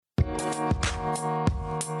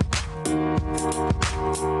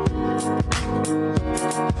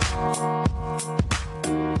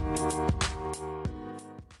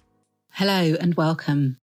Hello and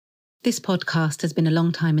welcome. This podcast has been a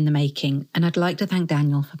long time in the making, and I'd like to thank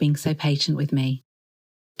Daniel for being so patient with me.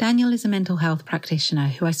 Daniel is a mental health practitioner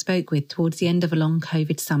who I spoke with towards the end of a long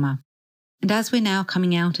COVID summer. And as we're now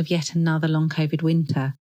coming out of yet another long COVID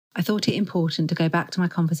winter, I thought it important to go back to my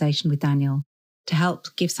conversation with Daniel to help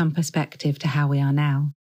give some perspective to how we are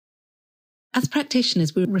now. As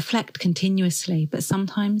practitioners, we reflect continuously, but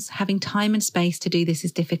sometimes having time and space to do this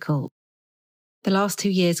is difficult. The last 2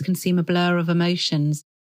 years can seem a blur of emotions,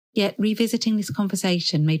 yet revisiting this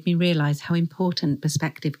conversation made me realise how important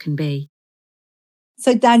perspective can be.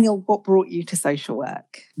 So Daniel, what brought you to social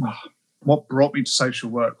work? What brought me to social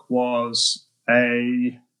work was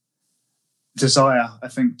a desire, I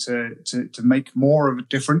think, to make more of a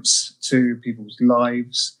difference to people's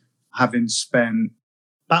lives, having spent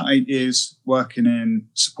about 8 years working in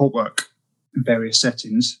support work in various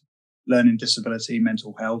settings, learning disability,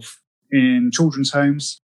 mental health, in children's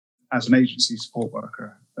homes as an agency support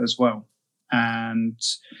worker as well. And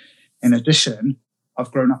in addition,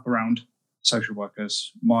 I've grown up around social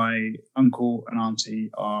workers. My uncle and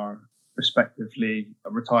auntie are respectively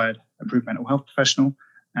a retired improved mental health professional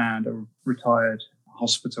and a retired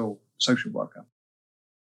hospital social worker.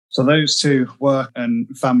 So those two work and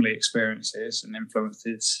family experiences and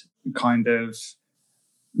influences kind of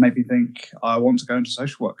made me think I want to go into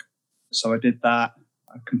social work. So I did that.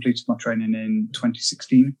 I completed my training in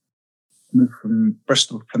 2016, moved from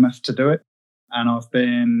Bristol to Plymouth to do it. And I've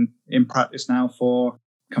been in practice now for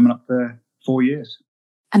coming up to 4 years.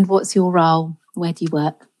 And what's your role? Where do you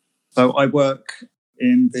work? So I work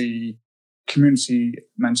in the community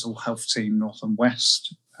mental health team, North and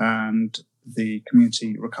West, and the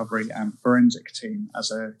community recovery and forensic team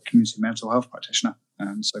as a community mental health practitioner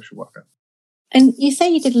and social worker. And you say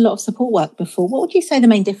you did a lot of support work before. What would you say the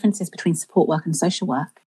main difference is between support work and social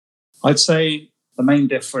work? I'd say the main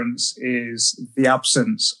difference is the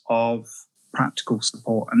absence of practical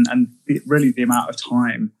support and really the amount of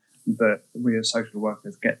time that we as social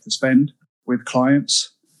workers get to spend with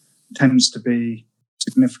clients tends to be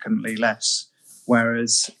significantly less.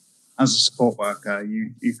 Whereas as a support worker,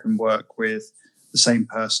 you can work with the same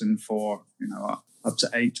person for, up to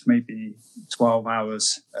 8, maybe 12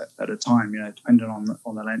 hours at a time, depending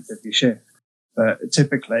on the length of your shift. But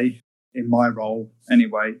typically, in my role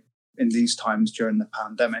anyway, in these times during the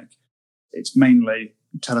pandemic, it's mainly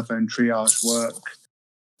telephone triage work,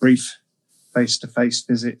 brief face-to-face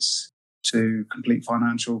visits to complete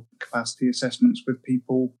financial capacity assessments with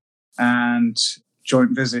people, and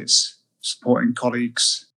joint visits supporting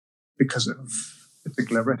colleagues because of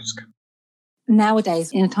particular risk.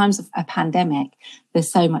 Nowadays, in times of a pandemic, there's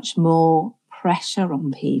so much more pressure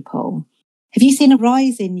on people. Have you seen a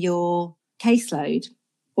rise in your caseload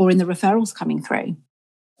or in the referrals coming through?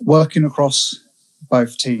 Working across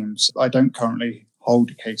both teams, I don't currently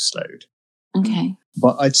hold a caseload. Okay.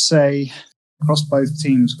 But I'd say across both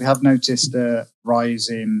teams, we have noticed a rise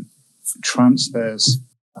in transfers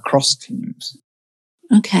across teams.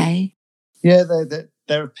 Okay. Yeah,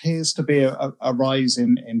 there appears to be a rise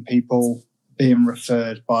in people being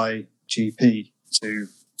referred by GP to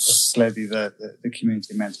clearly the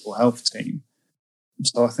community mental health team.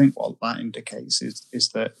 So I think what that indicates is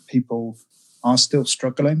that people are still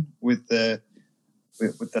struggling with the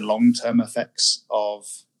long-term effects of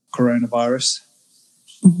coronavirus.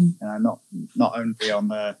 Mm-hmm. Not only on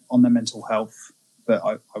the mental health, but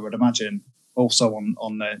I would imagine also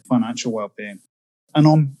on the financial well-being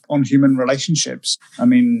and on human relationships. I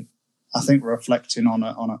mean, I think reflecting on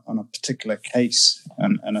a particular case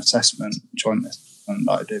and an assessment, joint assessment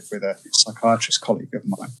that I did with a psychiatrist colleague of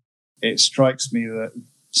mine, it strikes me that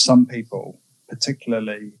some people,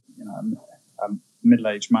 particularly a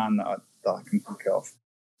middle-aged man that I can think of,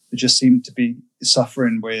 they just seem to be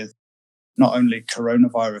suffering with not only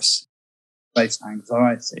coronavirus-based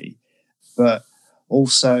anxiety, but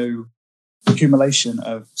also accumulation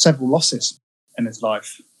of several losses in his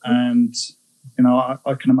life. And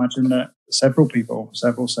I can imagine that several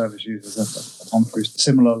service users have gone through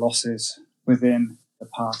similar losses within the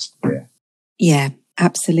past year. Yeah,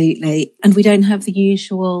 absolutely. And we don't have the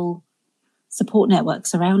usual support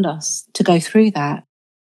networks around us to go through that.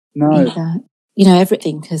 No. Either.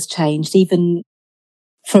 Everything has changed, even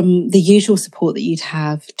from the usual support that you'd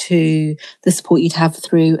have to the support you'd have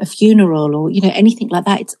through a funeral or, anything like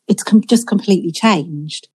that. It's just completely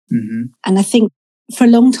changed. Mm-hmm. And I think for a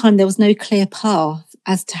long time, there was no clear path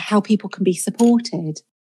as to how people can be supported.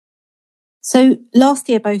 So last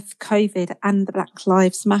year, both COVID and the Black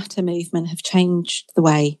Lives Matter movement have changed the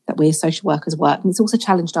way that we as social workers work. And it's also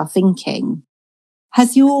challenged our thinking.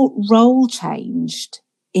 Has your role changed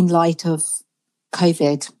in light of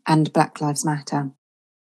COVID and Black Lives Matter,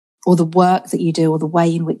 or the work that you do, or the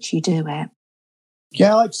way in which you do it?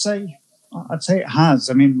 Yeah, I'd say it has.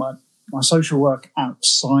 I mean, my social work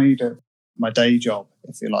outside of my day job,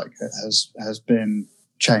 if you like, has been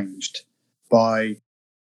changed by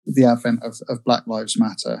the advent of Black Lives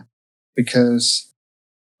Matter, because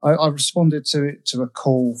I responded to a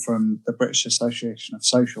call from the British Association of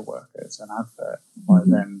Social Workers, an advert by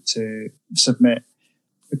them, to submit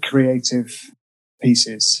creative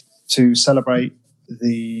pieces to celebrate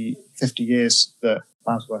the 50 years that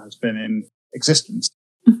BASWA has been in existence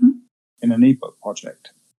in an ebook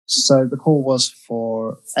project. So the call was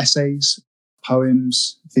for essays,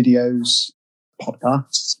 poems, videos,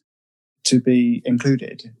 podcasts to be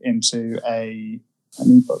included into an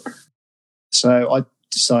ebook. So I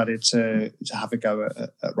decided to have a go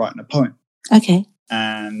at writing a poem. Okay.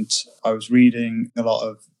 And I was reading a lot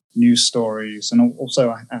of news stories and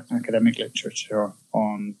also academic literature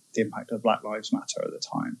on the impact of Black Lives Matter at the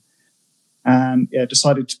time. And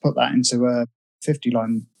decided to put that into a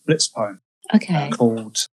 50-line blitz poem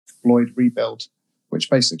called Floyd Rebuild, which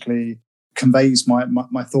basically conveys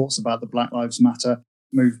my thoughts about the Black Lives Matter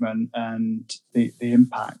movement and the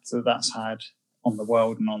impact that that's had on the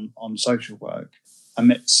world and on social work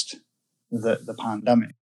amidst the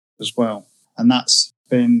pandemic as well. And that's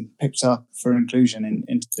been picked up for inclusion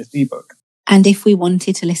into this ebook. And if we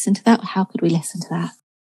wanted to listen to that, how could we listen to that?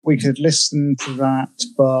 We could listen to that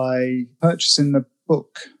by purchasing the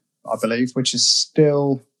book, I believe, which is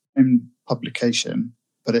still in publication,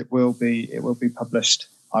 but it will be published,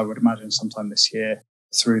 I would imagine, sometime this year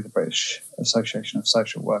through the British Association of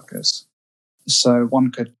Social Workers. So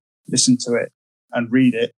one could listen to it and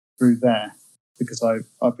read it through there, because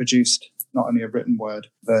I produced not only a written word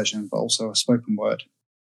version, but also a spoken word.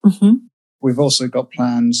 Mm-hmm. We've also got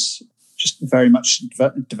plans, just very much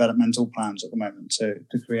developmental plans at the moment, to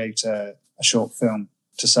create a short film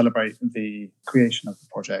to celebrate the creation of the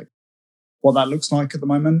project. What that looks like at the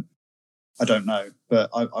moment, I don't know, but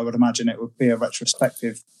I would imagine it would be a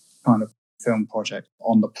retrospective kind of film project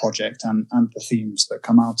on the project and the themes that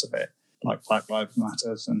come out of it, like Black Lives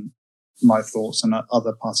Matter and my thoughts and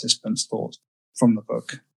other participants' thoughts from the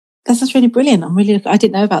book. That's really brilliant. I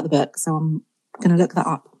didn't know about the book, so I'm going to look that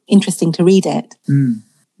up. Interesting to read it and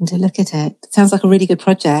to look at it. It sounds like a really good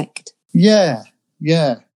project. Yeah,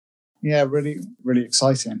 really, really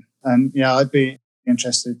exciting. And I'd be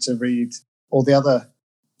interested to read all the other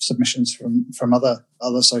submissions from other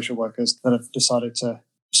social workers that have decided to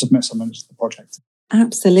submit something to the project.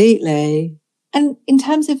 Absolutely. And in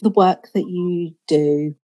terms of the work that you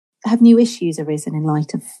do, have new issues arisen in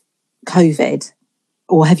light of COVID?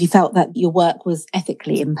 Or have you felt that your work was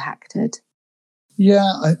ethically impacted?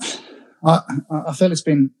 Yeah, I feel it's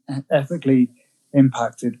been ethically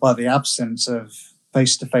impacted by the absence of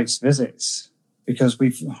face-to-face visits, because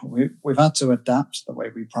we've had to adapt the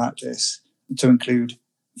way we practice to include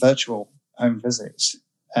virtual home visits.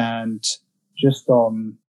 And just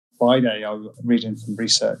on Friday, I was reading some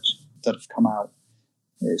research that have come out.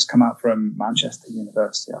 It's come out from Manchester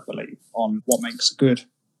University, I believe, on what makes a good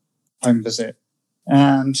home visit.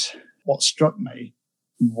 And what struck me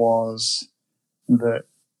was that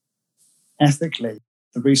ethically,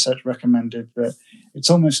 the research recommended that it's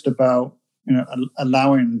almost about,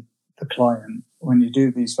 allowing the client, when you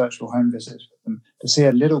do these virtual home visits with them, to see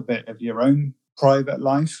a little bit of your own private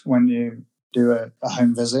life when you do a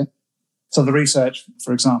home visit. So the research,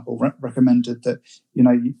 for example, recommended that,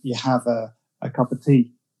 you have a cup of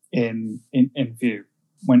tea in view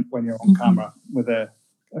when you're on camera with a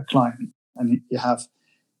client, and you have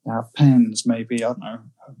pens, maybe, I don't know,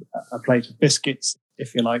 a plate of biscuits,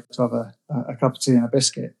 if you like, to have a cup of tea and a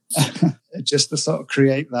biscuit, just to sort of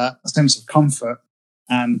create that sense of comfort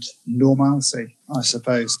and normalcy, I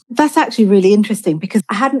suppose. That's actually really interesting, because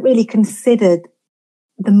I hadn't really considered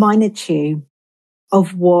the magnitude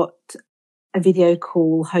of what a video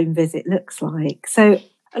call home visit looks like. So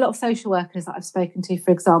a lot of social workers that I've spoken to,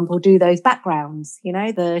 for example, do those backgrounds,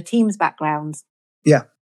 the Teams backgrounds. Yeah.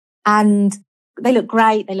 And they look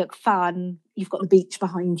great. They look fun. You've got the beach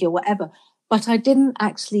behind you or whatever. But I didn't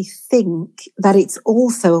actually think that it's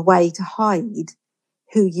also a way to hide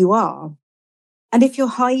who you are. And if you're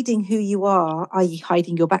hiding who you are, i.e.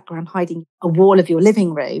 hiding your background, hiding a wall of your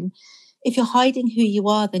living room, if you're hiding who you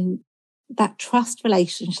are, then that trust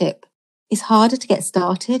relationship is harder to get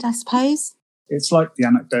started, I suppose. It's like the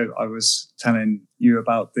anecdote I was telling you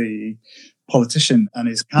about the politician and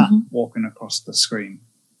his cat walking across the screen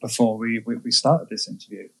before we started this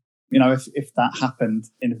interview. If that happened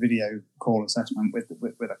in a video call assessment with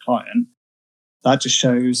a client, that just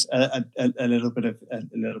shows a little bit of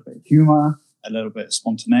humour, a little bit of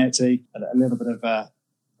spontaneity, a little bit of a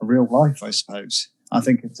real life, I suppose. I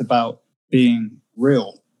think it's about being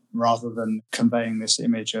real rather than conveying this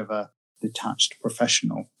image of a detached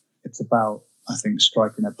professional. It's about, I think,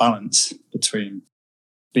 striking a balance between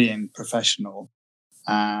being professional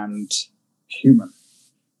and human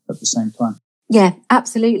at the same time. Yeah,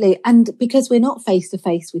 absolutely. And because we're not face to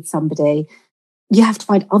face with somebody, you have to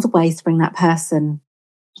find other ways to bring that person,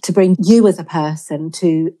 to bring you as a person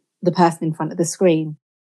to the person in front of the screen.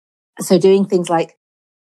 So doing things like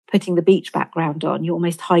putting the beach background on, you're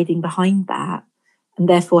almost hiding behind that. And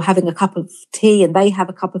therefore having a cup of tea and they have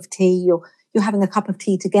a cup of tea, you're having a cup of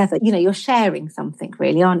tea together. You know, you're sharing something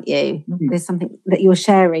really, aren't you? Mm-hmm. There's something that you're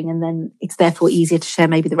sharing, and then it's therefore easier to share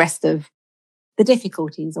maybe the rest of the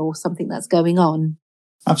difficulties or something that's going on.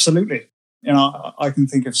 Absolutely. You know, I can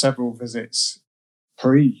think of several visits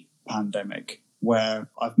pre-pandemic where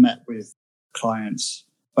I've met with clients,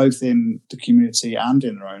 both in the community and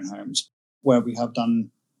in their own homes, where we have done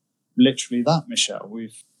literally that, Michelle.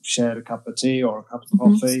 We've shared a cup of tea or a cup of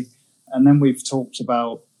coffee, and then we've talked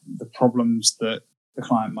about the problems that the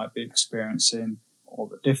client might be experiencing or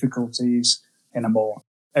the difficulties in a more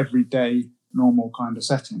everyday, normal kind of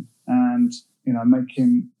setting. And, you know,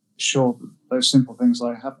 making sure that those simple things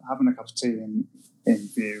like having a cup of tea in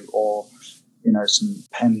view, or, you know, some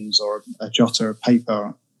pens or a jotter of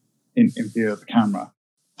paper in view of the camera,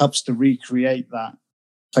 helps to recreate that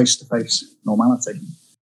face-to-face normality.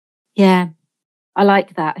 Yeah, I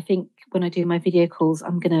like that. I think when I do my video calls,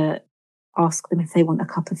 I'm going to ask them if they want a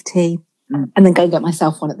cup of tea and then go and get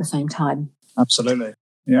myself one at the same time. Absolutely.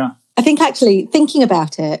 Yeah. I think actually thinking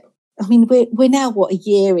about it, I mean, we're now, a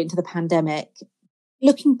year into the pandemic.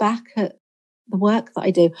 Looking back at the work that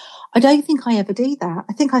I do, I don't think I ever do that.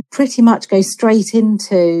 I think I pretty much go straight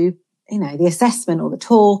into, you know, the assessment or the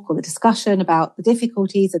talk or the discussion about the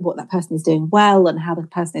difficulties and what that person is doing well and how the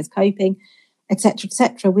person is coping,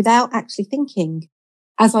 etc., without actually thinking,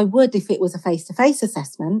 as I would if it was a face-to-face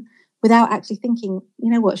assessment, without actually thinking, you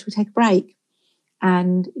know what, should we take a break?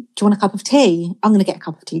 And do you want a cup of tea? I'm going to get a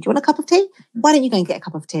cup of tea. Do you want a cup of tea? Why don't you go and get a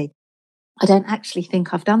cup of tea? I don't actually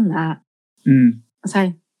think I've done that. So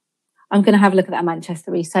I'm going to have a look at that Manchester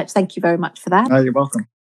research. Thank you very much for that. Oh, you're welcome.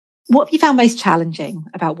 What have you found most challenging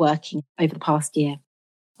about working over the past year?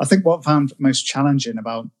 I think what I found most challenging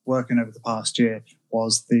about working over the past year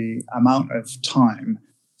was the amount of time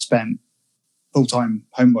spent full-time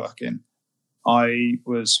homeworking. I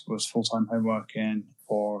was full-time homeworking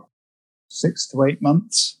for 6 to 8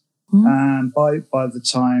 months. And by the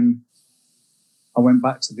time I went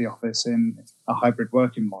back to the office in a hybrid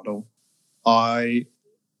working model, I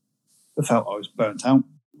felt I was burnt out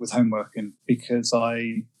with homeworking, because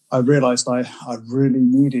I realised I really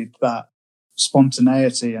needed that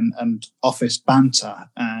spontaneity and office banter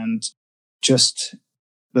and just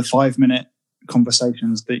the 5-minute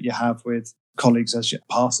conversations that you have with colleagues as you're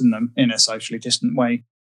passing them in a socially distant way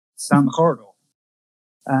down the corridor.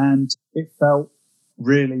 And it felt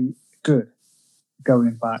really good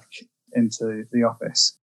going back into the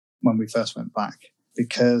office when we first went back,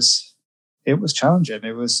 because it was challenging,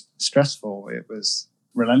 it was stressful, it was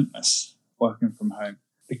relentless working from home,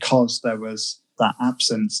 because there was that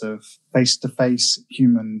absence of face-to-face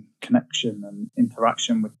human connection and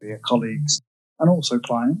interaction with your colleagues and also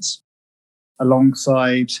clients,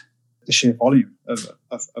 alongside the sheer volume of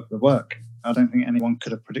the work. I don't think anyone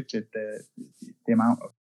could have predicted the amount of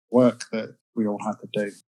work that we all had to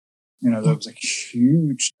do. You know, there was a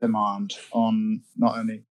huge demand on not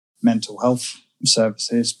only mental health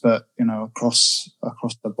services, but, you know, across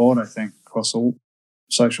the board, I think, across all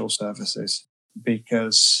social services,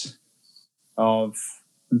 because of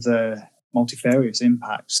the multifarious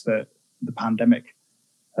impacts that the pandemic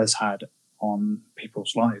has had on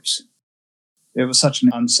people's lives. It was such an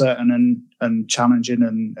uncertain and challenging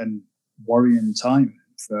and worrying time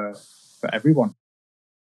for everyone.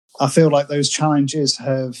 I feel like those challenges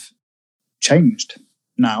have changed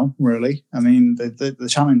now, really. I mean, the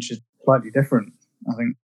challenge is slightly different. I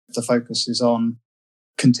think the focus is on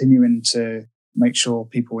continuing to make sure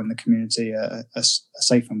people in the community are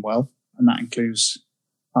safe and well, and that includes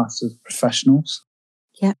us as professionals.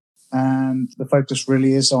 Yeah. And the focus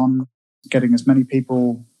really is on getting as many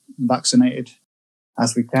people vaccinated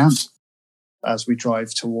as we can, as we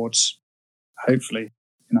drive towards, hopefully,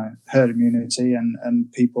 you know, herd immunity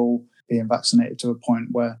and people being vaccinated to a point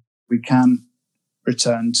where we can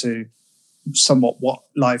return to somewhat what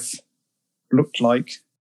life looked like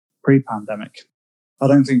pre-pandemic. I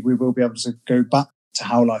don't think we will be able to go back to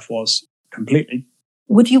how life was completely.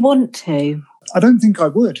 Would you want to? I don't think I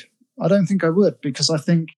would, because I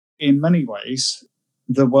think in many ways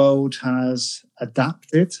the world has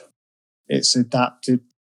adapted. It's adapted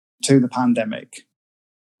to the pandemic.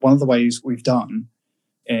 One of the ways we've done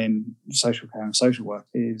in social care and social work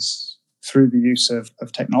is through the use of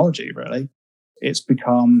technology, really. It's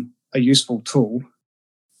become a useful tool.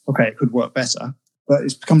 Okay, it could work better, but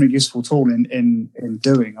it's become a useful tool in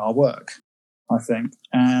doing our work, I think,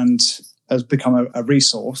 and has become a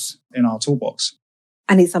resource in our toolbox.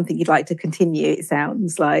 And it's something you'd like to continue, it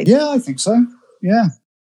sounds like. Yeah, I think so. Yeah,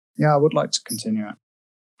 I would like to continue it.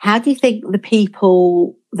 How do you think the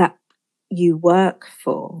people that you work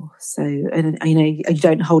for, so, and I know you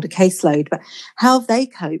don't hold a caseload, but how have they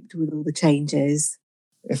coped with all the changes?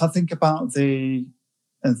 If I think about the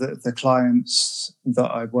clients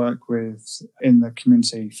that I work with in the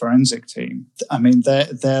community forensic team, I mean,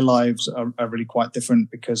 their lives are really quite different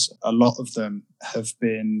because a lot of them have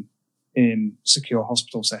been in secure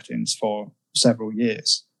hospital settings for several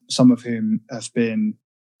years, some of whom have been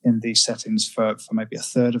in these settings for maybe a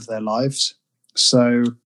third of their lives. So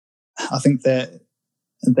I think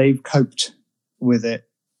they've coped with it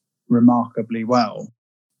remarkably well.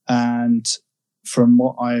 And from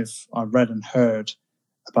what I've read and heard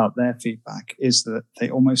about their feedback is that they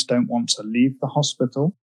almost don't want to leave the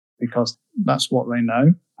hospital because that's what they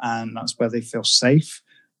know and that's where they feel safe.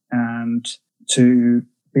 And to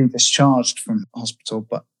be discharged from hospital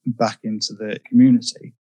but back into the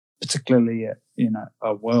community, particularly in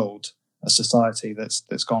a society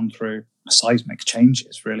that's gone through seismic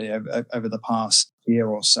changes really over the past year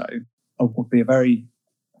or so, would be a very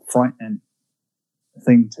frightening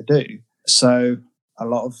thing to do. So a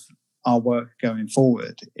lot of our work going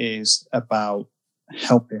forward is about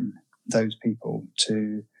helping those people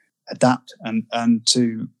to adapt and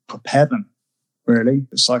to prepare them really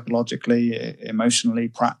psychologically, emotionally,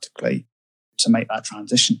 practically to make that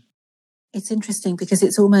transition. It's interesting because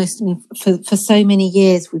it's almost, I mean, for so many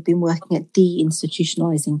years we've been working at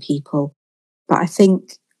deinstitutionalizing people. But I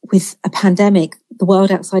think with a pandemic, the world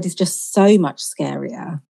outside is just so much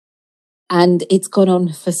scarier. And it's gone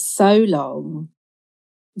on for so long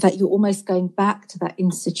that you're almost going back to that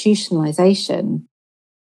institutionalization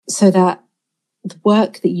so that the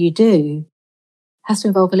work that you do has to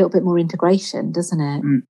involve a little bit more integration, doesn't it?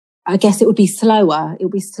 Mm. I guess it would be slower. It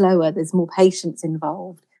would be slower. There's more patients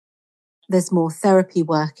involved. There's more therapy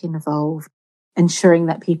work involved, ensuring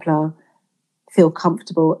that people feel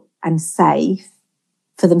comfortable and safe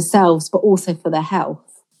for themselves, but also for their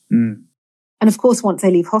health. Mm. And of course, once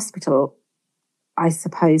they leave hospital, I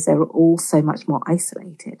suppose they're all so much more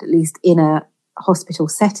isolated. At least in a hospital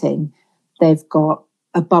setting, they've got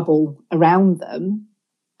a bubble around them.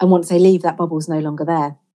 And once they leave, that bubble's no longer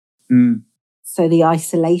there. Mm. So the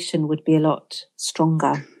isolation would be a lot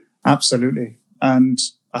stronger. Absolutely. And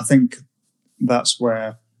I think that's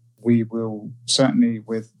where we will, certainly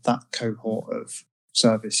with that cohort of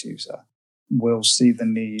service user, will see the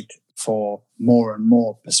need for more and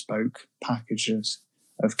more bespoke packages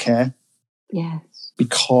of care. Yes.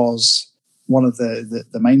 Because one of the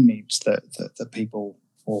main needs that people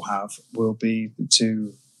will have will be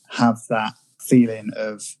to have that feeling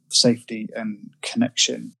of safety and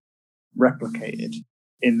connection replicated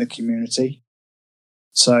in the community.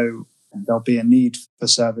 So there'll be a need for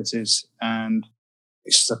services and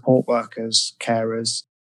support workers, carers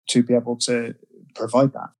to be able to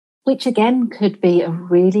provide that. Which again could be a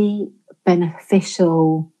really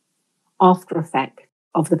beneficial after effect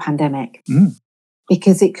of the pandemic. Mm.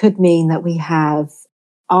 Because it could mean that we have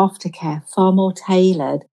aftercare far more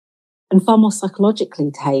tailored and far more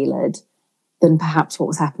psychologically tailored than perhaps what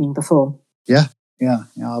was happening before. Yeah.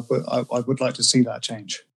 I would like to see that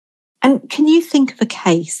change. And can you think of a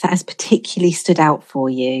case that has particularly stood out for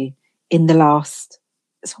you in the last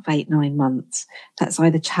sort of 8-9 months that's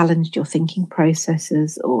either challenged your thinking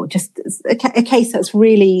processes or just a case that's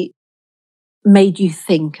really made you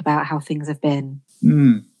think about how things have been?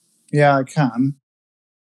 Yeah, I can.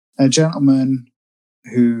 A gentleman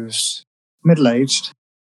who's middle-aged,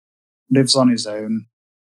 lives on his own,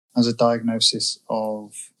 has a diagnosis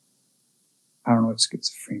of paranoid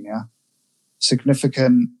schizophrenia,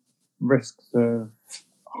 significant risks of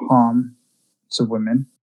harm to women,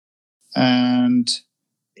 and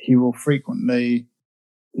he will frequently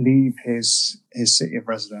leave his city of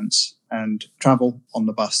residence and travel on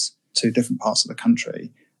the bus to different parts of the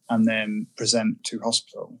country and then present to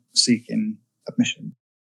hospital seeking admission.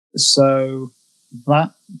 So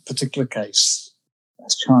that particular case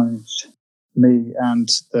has challenged me and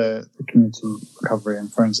the community recovery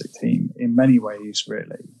and forensic team in many ways,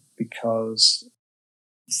 really, because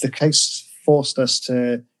the case forced us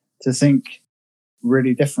to think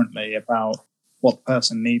really differently about what the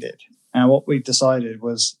person needed. And what we decided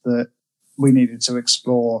was that we needed to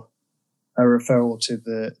explore a referral to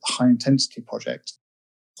the high intensity project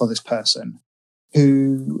for this person,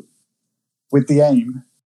 who, with the aim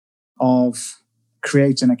of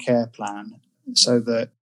creating a care plan so that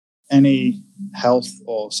any health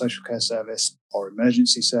or social care service or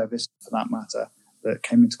emergency service, for that matter, that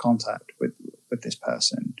came into contact with this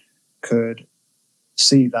person could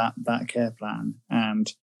see that care plan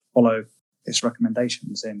and follow its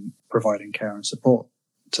recommendations in providing care and support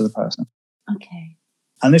to the person. Okay.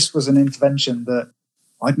 And this was an intervention that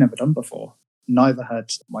I'd never done before. Neither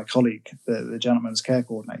had my colleague, the gentleman's care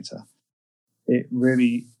coordinator. It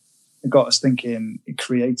really got us thinking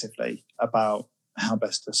creatively about how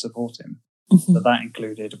best to support him. Mm-hmm. So that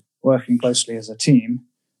included working closely as a team,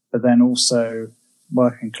 but then also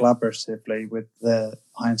working collaboratively with the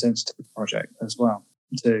high intensity project as well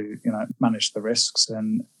to, manage the risks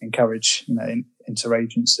and encourage,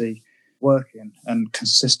 interagency working and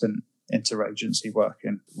consistent interagency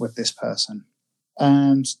working with this person.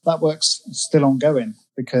 And that work's still ongoing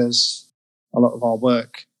because a lot of our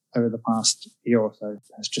work over the past year or so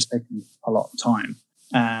has just taken a lot of time.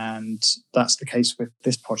 And that's the case with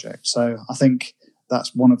this project. So I think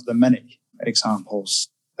that's one of the many examples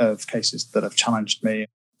of cases that have challenged me,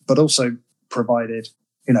 but also provided,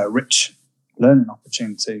 rich learning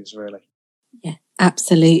opportunities, really. Yeah,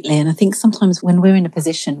 absolutely. And I think sometimes when we're in a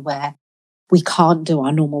position where we can't do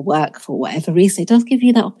our normal work for whatever reason, it does give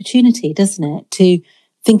you that opportunity, doesn't it, to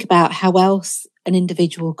think about how else an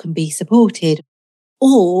individual can be supported,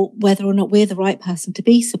 or whether or not we're the right person to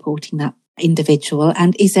be supporting that individual.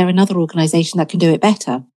 And is there another organisation that can do it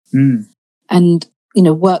better? And,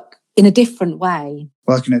 work in a different way.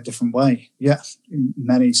 Work in a different way, yes. In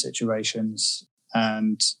many situations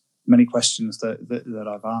and many questions that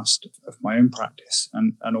I've asked of my own practice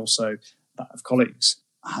and also that of colleagues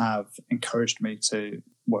have encouraged me to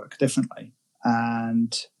work differently.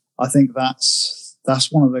 And I think that's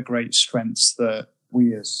one of the great strengths that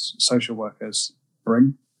we as social workers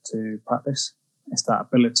bring to practice. It's that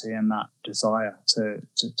ability and that desire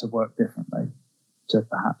to work differently to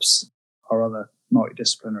perhaps our other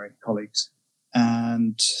multidisciplinary colleagues.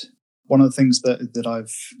 And one of the things that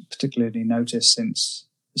I've particularly noticed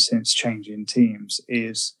since changing teams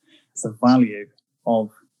is the value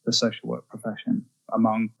of the social work profession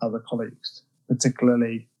among other colleagues,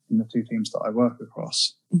 particularly in the two teams that I work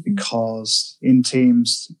across. Mm-hmm. Because in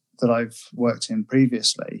teams that I've worked in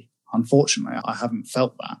previously, unfortunately, I haven't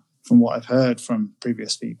felt that. From what I've heard from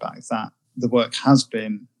previous feedback, that the work has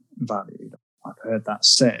been valued. I've heard that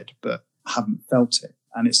said, but I haven't felt it.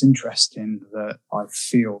 And it's interesting that I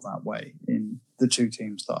feel that way in the two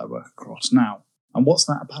teams that I work across now. And what's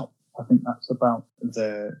that about? I think that's about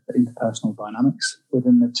the interpersonal dynamics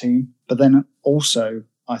within the team. But then also,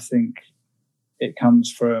 I think it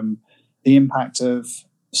comes from the impact of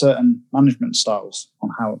certain management styles on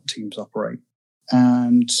how teams operate.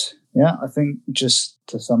 And yeah, I think just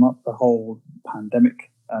to sum up, the whole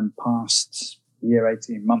pandemic and past year,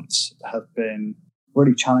 18 months have been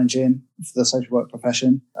really challenging for the social work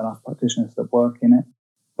profession and our practitioners that work in it.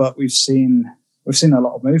 But we've seen a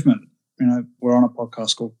lot of movement. We're on a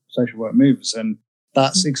podcast called Social Work Moves, and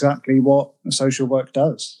that's exactly what social work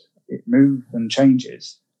does. It moves and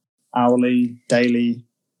changes hourly, daily,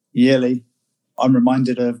 yearly. I'm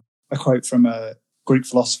reminded of a quote from a Greek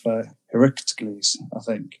philosopher, Heracles, I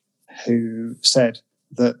think, who said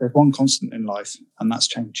that there's one constant in life, and that's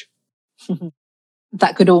change.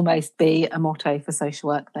 That could almost be a motto for social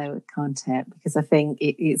work, though, can't it? Because I think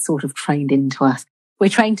it's sort of trained into us. We're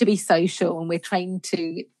trained to be social and we're trained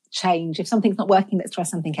to change. If something's not working, let's try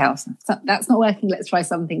something else. That's not working, let's try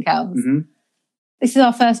something else. Mm-hmm. This is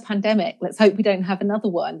our first pandemic. Let's hope we don't have another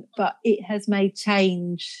one. But it has made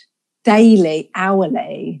change daily,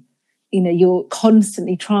 hourly. You're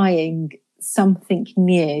constantly trying something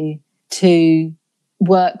new to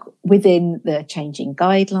work within the changing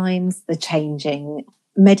guidelines, the changing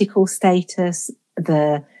medical status,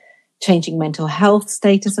 the changing mental health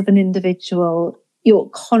status of an individual. You're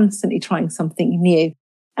constantly trying something new.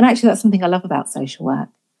 And actually, that's something I love about social work,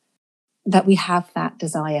 that we have that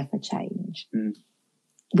desire for change. Mm.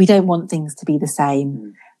 We don't want things to be the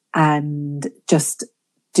same and just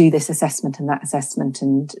do this assessment and that assessment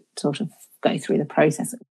and sort of go through the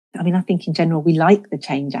process. I mean, I think in general, we like the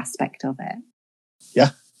change aspect of it.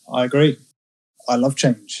 Yeah, I agree. I love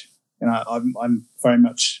change. I'm very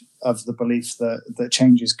much of the belief that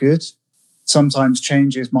change is good. Sometimes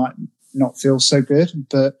changes might not feel so good,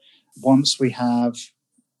 but once we have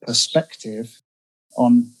perspective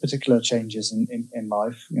on particular changes in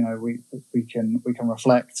life, we can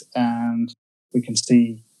reflect and we can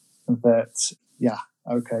see that,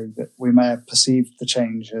 that we may have perceived the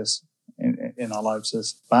change as in our lives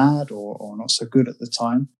as bad or not so good at the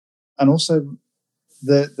time. And also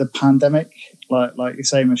the pandemic, like you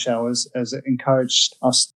say, Michelle, has encouraged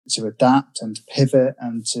us to adapt and to pivot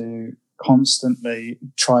and to constantly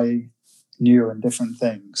try new and different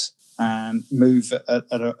things and move at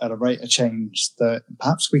a rate of change that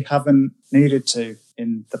perhaps we haven't needed to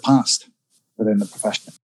in the past within the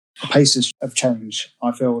profession. The pace of change,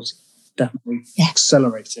 I feel, has definitely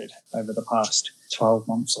accelerated over the past 12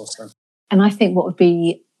 months or so. And I think what would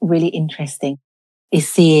be really interesting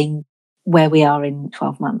is seeing where we are in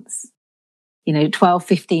 12 months. 12,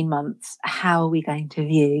 15 months, how are we going to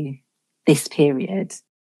view this period?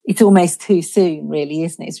 It's almost too soon, really,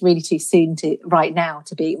 isn't it? It's really too soon right now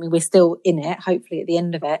to be, we're still in it, hopefully at the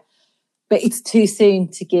end of it, but it's too soon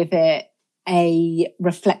to give it a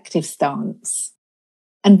reflective stance.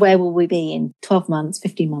 And where will we be in 12 months,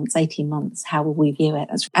 15 months, 18 months? How will we view it?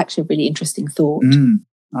 That's actually a really interesting thought.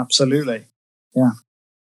 Absolutely. Yeah.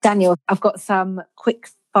 Daniel, I've got some quick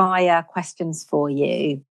fire questions for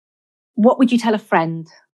you. What would you tell a friend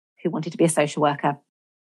who wanted to be a social worker?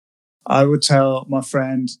 I would tell my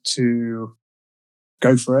friend to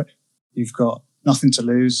go for it. You've got nothing to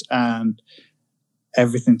lose and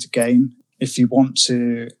everything to gain. If you want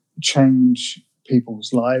to change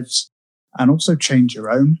people's lives and also change your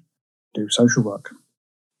own, do social work.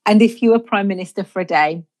 And if you were Prime Minister for a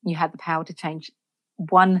day, you had the power to change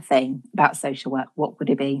one thing about social work, what would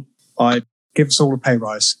it be? I'd give us all a pay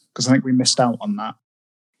rise because I think we missed out on that.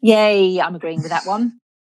 Yay, I'm agreeing with that one.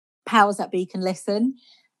 Powers that be can listen.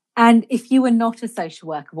 And if you were not a social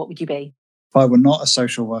worker, what would you be? If I were not a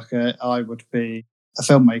social worker, I would be a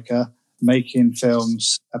filmmaker making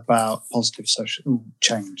films about positive social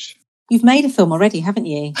change. You've made a film already, haven't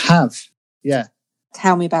you? Have, yeah.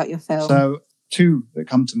 Tell me about your film. So 2 that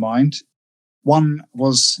come to mind. One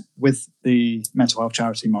was with the mental health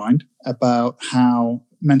charity Mind, about how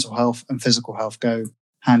mental health and physical health go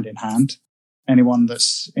hand in hand. Anyone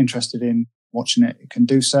that's interested in watching it can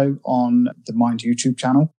do so on the Mind YouTube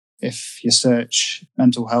channel. If you search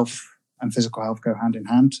mental health and physical health go hand in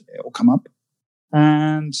hand, it will come up.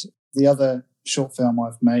 And the other short film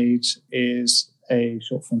I've made is a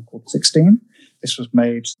short film called 16. This was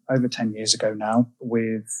made over 10 years ago now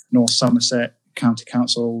with North Somerset County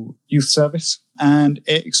Council Youth Service. And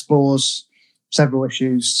it explores several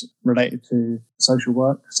issues related to social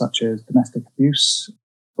work, such as domestic abuse,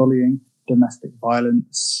 bullying, domestic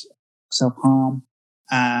violence, self-harm,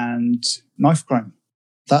 and knife crime.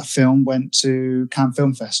 That film went to Cannes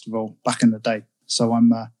Film Festival back in the day. So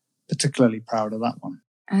I'm particularly proud of that one.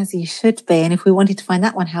 As you should be. And if we wanted to find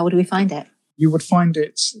that one, how would we find it? You would find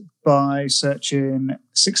it by searching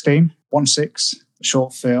 16, a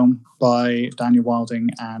short film by Daniel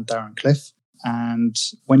Wilding and Darren Cliff. And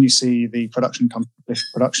when you see the production company, Cliff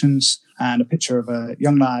Productions, and a picture of a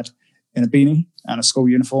young lad in a beanie and a school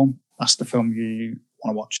uniform, that's the film you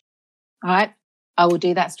want to watch. All right. I will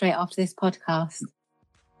do that straight after this podcast.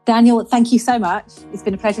 Daniel, thank you so much. It's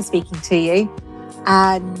been a pleasure speaking to you.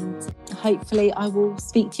 And hopefully I will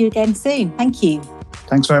speak to you again soon. Thank you.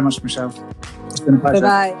 Thanks very much, Michelle. It's been a pleasure.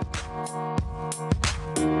 Bye-bye.